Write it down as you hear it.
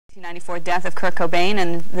1994 death of Kurt Cobain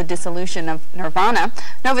and the dissolution of Nirvana,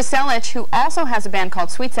 Novoselic, who also has a band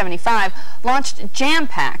called Sweet 75, launched Jam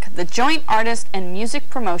Pack, the Joint Artist and Music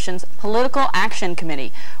Promotions Political Action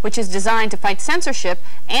Committee, which is designed to fight censorship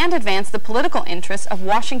and advance the political interests of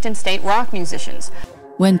Washington state rock musicians.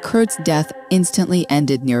 When Kurt's death instantly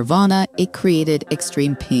ended Nirvana, it created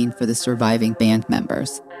extreme pain for the surviving band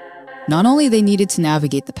members. Not only they needed to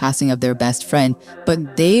navigate the passing of their best friend,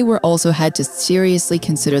 but they were also had to seriously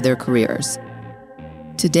consider their careers.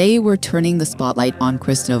 Today, we're turning the spotlight on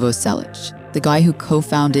Krist Novoselic, the guy who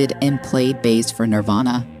co-founded and played bass for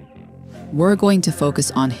Nirvana. We're going to focus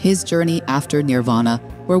on his journey after Nirvana,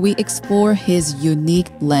 where we explore his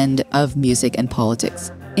unique blend of music and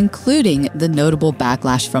politics, including the notable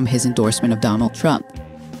backlash from his endorsement of Donald Trump.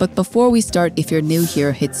 But before we start, if you're new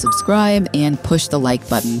here, hit subscribe and push the like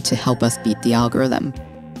button to help us beat the algorithm.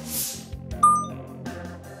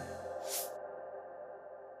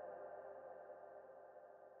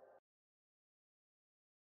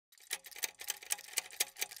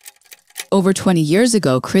 Over 20 years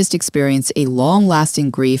ago, Krist experienced a long-lasting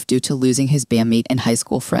grief due to losing his bandmate and high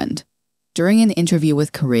school friend. During an interview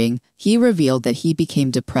with Kerrang, he revealed that he became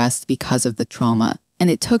depressed because of the trauma, and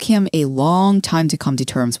it took him a long time to come to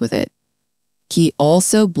terms with it. He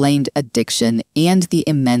also blamed addiction and the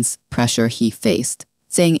immense pressure he faced,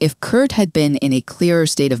 saying if Kurt had been in a clearer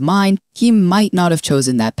state of mind, he might not have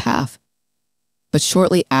chosen that path. But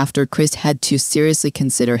shortly after, Krist had to seriously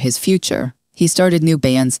consider his future. He started new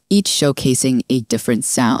bands, each showcasing a different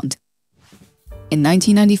sound. In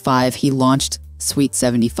 1995, he launched Sweet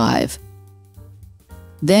 75.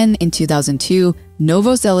 Then, in 2002,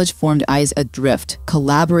 Novoselic formed Eyes Adrift,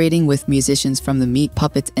 collaborating with musicians from the Meat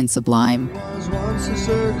Puppets and Sublime.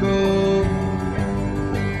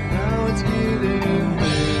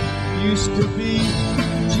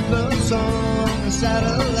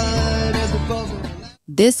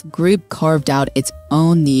 This group carved out its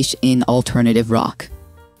own niche in alternative rock.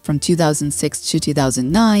 From 2006 to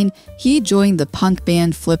 2009, he joined the punk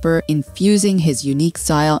band Flipper, infusing his unique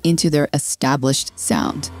style into their established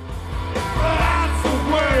sound.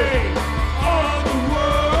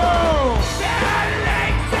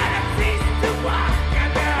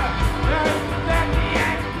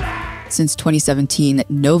 Since 2017,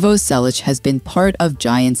 Novoselic has been part of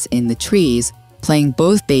Giants in the Trees, playing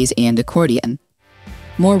both bass and accordion.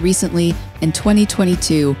 More recently, in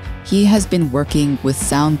 2022, he has been working with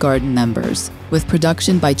Soundgarden members, with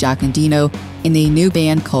production by Jack Endino in a new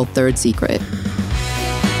band called Third Secret.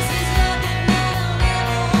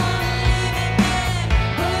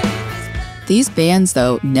 These bands,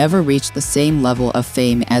 though, never reached the same level of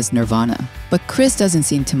fame as Nirvana, but Krist doesn't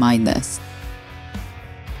seem to mind this.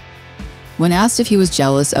 When asked if he was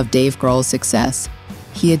jealous of Dave Grohl's success,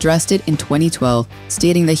 he addressed it in 2012,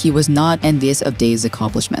 stating that he was not envious of Dave's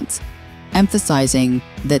accomplishments, emphasizing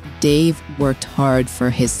that Dave worked hard for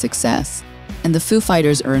his success, and the Foo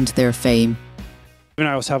Fighters earned their fame. And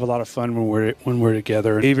I always have a lot of fun when we're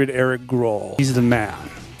together. David Eric Grohl, he's the man.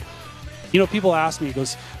 You know, people ask me, he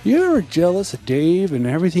goes, "You ever jealous of Dave and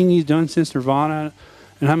everything he's done since Nirvana?"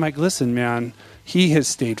 And I'm like, listen, man, he has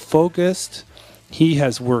stayed focused. He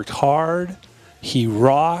has worked hard. He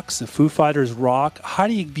rocks. The Foo Fighters rock. How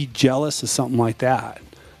do you be jealous of something like that?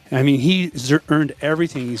 I mean, he's earned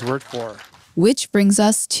everything he's worked for. Which brings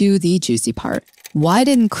us to the juicy part. Why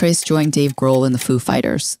didn't Krist join Dave Grohl in the Foo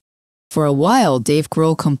Fighters? For a while, Dave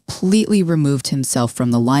Grohl completely removed himself from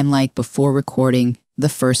the limelight before recording the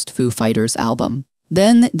first Foo Fighters album.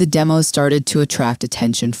 Then the demos started to attract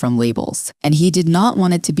attention from labels, and he did not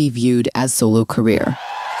want it to be viewed as solo career.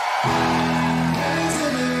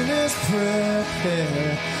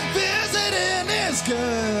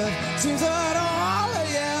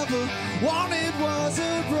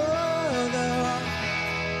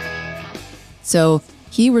 So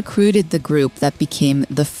he recruited the group that became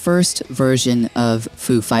the first version of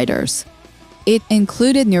Foo Fighters. It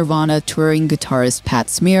included Nirvana touring guitarist Pat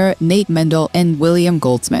Smear, Nate Mendel, and William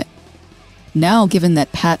Goldsmith. Now, given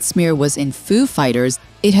that Pat Smear was in Foo Fighters,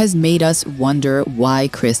 it has made us wonder why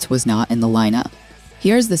Krist was not in the lineup.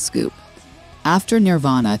 Here's the scoop. After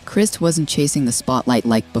Nirvana, Krist wasn't chasing the spotlight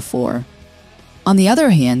like before. On the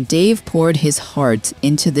other hand, Dave poured his heart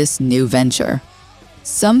into this new venture.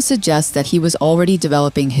 Some suggest that he was already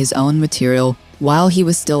developing his own material while he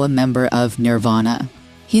was still a member of Nirvana,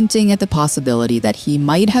 hinting at the possibility that he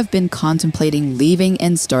might have been contemplating leaving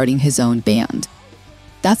and starting his own band.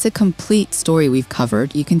 That's a complete story we've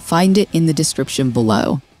covered. You can find it in the description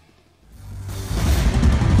below.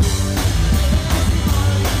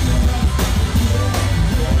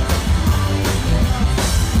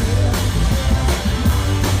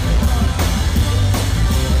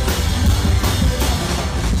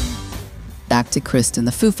 back to Krist and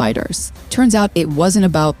the Foo Fighters. Turns out it wasn't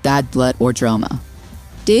about bad blood or drama.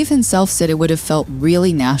 Dave himself said it would have felt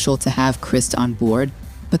really natural to have Krist on board,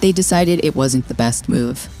 but they decided it wasn't the best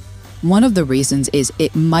move. One of the reasons is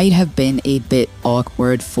it might have been a bit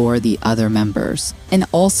awkward for the other members. And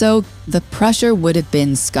also, the pressure would have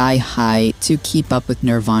been sky high to keep up with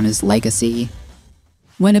Nirvana's legacy.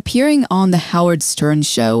 When appearing on The Howard Stern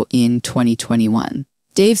Show in 2021,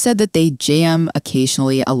 Dave said that they jam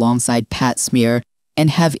occasionally alongside Pat Smear and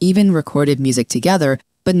have even recorded music together,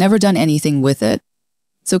 but never done anything with it.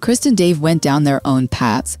 So Krist and Dave went down their own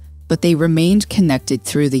paths, but they remained connected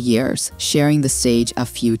through the years, sharing the stage a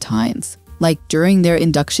few times, like during their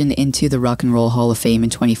induction into the Rock and Roll Hall of Fame in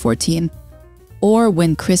 2014, or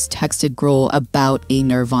when Krist texted Grohl about a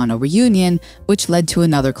Nirvana reunion, which led to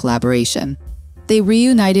another collaboration. They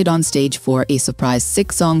reunited on stage for a surprise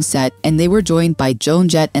 6-song set, and they were joined by Joan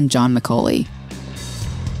Jett and John McCauley.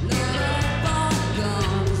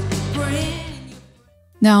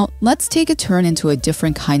 Now, let's take a turn into a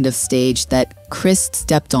different kind of stage that Krist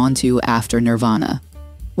stepped onto after Nirvana.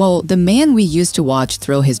 Well, the man we used to watch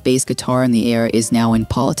throw his bass guitar in the air is now in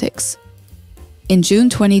politics. In June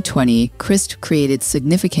 2020, Krist created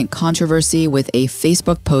significant controversy with a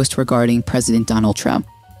Facebook post regarding President Donald Trump.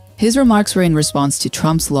 His remarks were in response to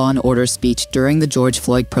Trump's Law and Order speech during the George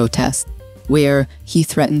Floyd protest, where he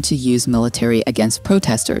threatened to use military against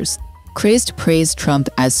protesters. Krist praised Trump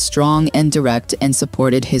as strong and direct and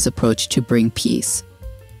supported his approach to bring peace.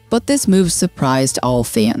 But this move surprised all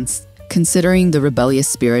fans, considering the rebellious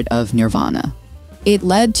spirit of Nirvana. It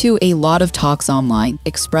led to a lot of talks online,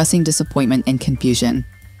 expressing disappointment and confusion.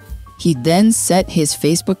 He then set his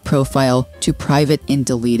Facebook profile to private and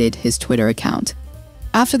deleted his Twitter account.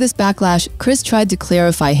 After this backlash, Krist tried to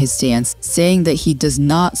clarify his stance, saying that he does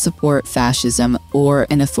not support fascism or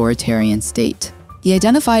an authoritarian state. He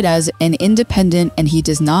identified as an independent and he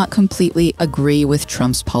does not completely agree with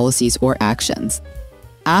Trump's policies or actions.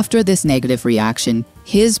 After this negative reaction,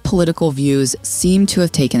 his political views seem to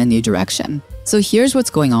have taken a new direction. So here's what's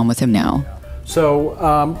going on with him now. So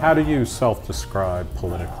how do you self-describe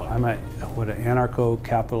politically? I'm an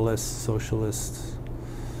anarcho-capitalist, socialist.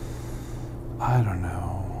 I don't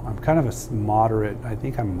know. I'm kind of a moderate. I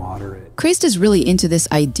think I'm moderate. Krist is really into this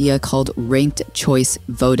idea called ranked choice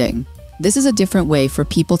voting. This is a different way for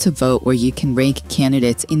people to vote where you can rank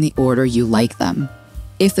candidates in the order you like them.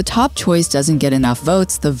 If the top choice doesn't get enough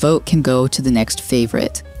votes, the vote can go to the next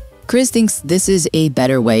favorite. Krist thinks this is a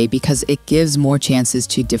better way because it gives more chances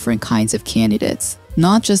to different kinds of candidates,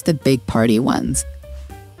 not just the big party ones.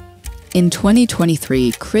 In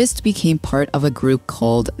 2023, Krist became part of a group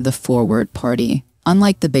called the Forward Party,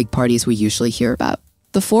 unlike the big parties we usually hear about.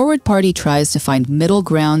 The Forward Party tries to find middle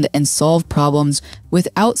ground and solve problems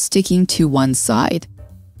without sticking to one side.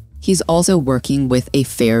 He's also working with a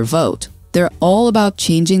fair vote. They're all about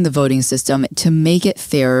changing the voting system to make it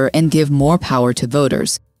fairer and give more power to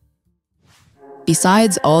voters.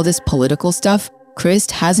 Besides all this political stuff,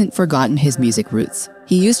 Krist hasn't forgotten his music roots.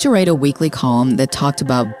 He used to write a weekly column that talked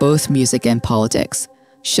about both music and politics,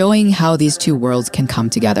 showing how these two worlds can come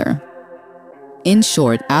together. In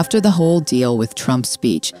short, after the whole deal with Trump's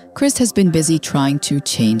speech, Krist has been busy trying to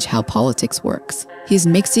change how politics works. He's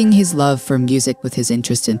mixing his love for music with his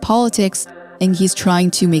interest in politics, and he's trying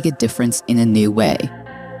to make a difference in a new way.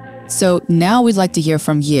 So now we'd like to hear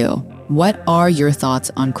from you. What are your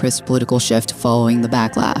thoughts on Krist's political shift following the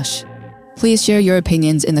backlash? Please share your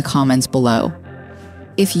opinions in the comments below.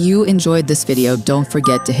 If you enjoyed this video, don't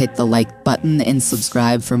forget to hit the like button and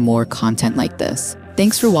subscribe for more content like this.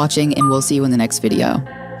 Thanks for watching, and we'll see you in the next video.